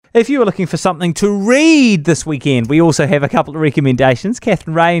If you are looking for something to read this weekend, we also have a couple of recommendations.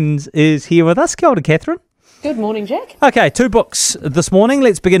 Catherine Rains is here with us. Kia ora, Catherine. Good morning, Jack. Okay, 2 books this morning.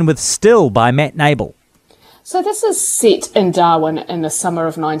 Let's begin with Still by Matt Nable. So this is set in Darwin in the summer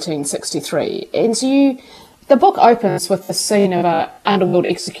of 1963. And the book opens with the scene of an underworld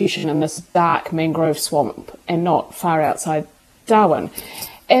execution in this dark mangrove swamp and not far outside Darwin.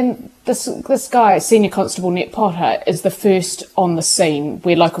 And this guy, Senior Constable Ned Potter, is the first on the scene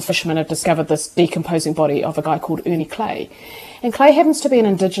where local fishermen have discovered this decomposing body of a guy called Ernie Clay. And Clay happens to be an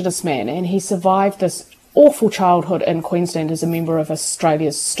Indigenous man, and he survived this awful childhood in Queensland as a member of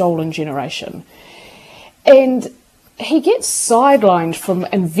Australia's Stolen Generation. And he gets sidelined from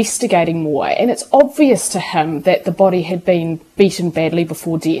investigating more, and it's obvious to him that the body had been beaten badly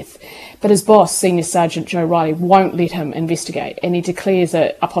before death. But his boss, Senior Sergeant Joe Riley, won't let him investigate, and he declares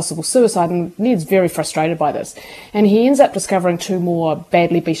it a possible suicide, and Ned's very frustrated by this. And he ends up discovering 2 more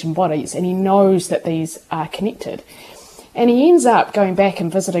badly beaten bodies, and he knows that these are connected. And he ends up going back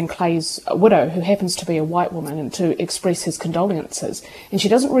and visiting Clay's widow, who happens to be a white woman, and to express his condolences. And she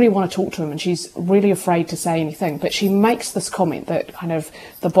doesn't really want to talk to him, and she's really afraid to say anything. But she makes this comment that kind of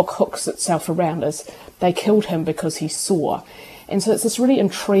the book hooks itself around as they killed him because he saw. And so it's this really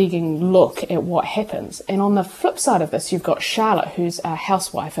intriguing look at what happens. And on the flip side of this, you've got Charlotte, who's a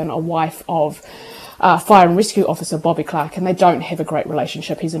housewife and a wife of Fire and Rescue Officer Bobby Clark, and they don't have a great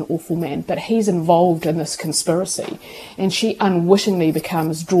relationship. He's an awful man, but he's involved in this conspiracy, and she unwittingly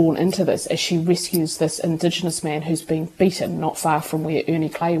becomes drawn into this as she rescues this Indigenous man who's been beaten not far from where Ernie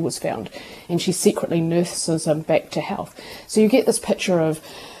Clay was found, and she secretly nurses him back to health. So you get this picture of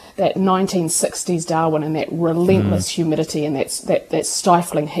that 1960s Darwin and that relentless humidity and that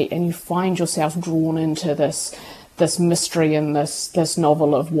stifling heat, and you find yourself drawn into this mystery and this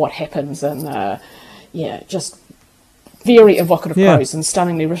novel of what happens, and just very evocative prose and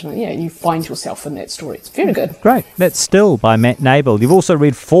stunningly written. Yeah, you find yourself in that story. It's very good. Great. That's Still by Matt Nable. You've also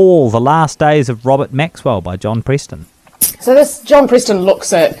read Fall, The Last Days of Robert Maxwell by John Preston. So this John Preston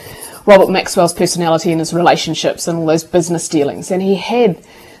looks at Robert Maxwell's personality and his relationships and all those business dealings, and he had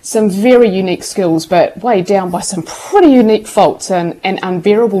some very unique skills, but weighed down by some pretty unique faults and an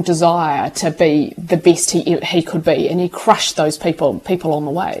unbearable desire to be the best he could be, and he crushed those people on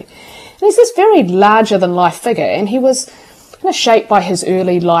the way. And he's this very larger-than-life figure, and he was kind of shaped by his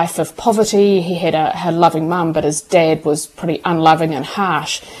early life of poverty. He had a loving mum, but his dad was pretty unloving and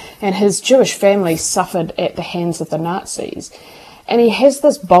harsh, and his Jewish family suffered at the hands of the Nazis. And he has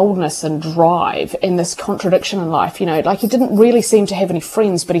this boldness and drive and this contradiction in life, like he didn't really seem to have any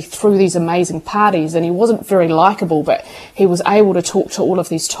friends, but he threw these amazing parties, and he wasn't very likeable, but he was able to talk to all of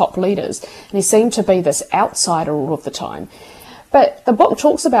these top leaders, and he seemed to be this outsider all of the time. But the book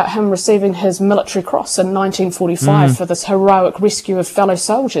talks about him receiving his military cross in 1945 for this heroic rescue of fellow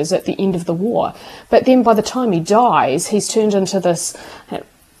soldiers at the end of the war. But then by the time he dies, he's turned into this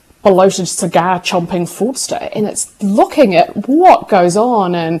bloated cigar-chomping fraudster, and it's looking at what goes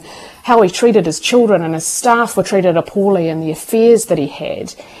on and how he treated his children, and his staff were treated appallingly, and the affairs that he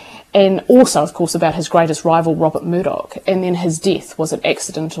had, and also, of course, about his greatest rival, Robert Murdoch, and then his death. Was it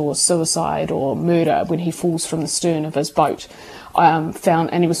accident or suicide or murder when he falls from the stern of his boat,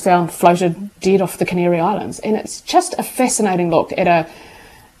 and he was found floated dead off the Canary Islands. And it's just a fascinating look at a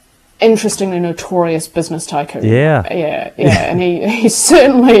interestingly notorious business tycoon. Yeah, and he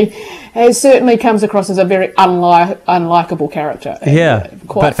certainly comes across as a very unlikable character.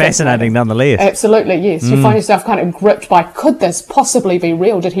 But fascinating nonetheless. Absolutely, yes. You find yourself kind of gripped by, could this possibly be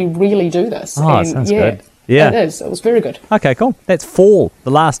real? Did he really do this? Sounds good. Yeah, it is. It was very good. Okay, cool. That's Fall,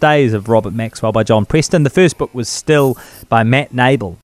 The Last Days of Robert Maxwell by John Preston. The first book was Still by Matt Nable.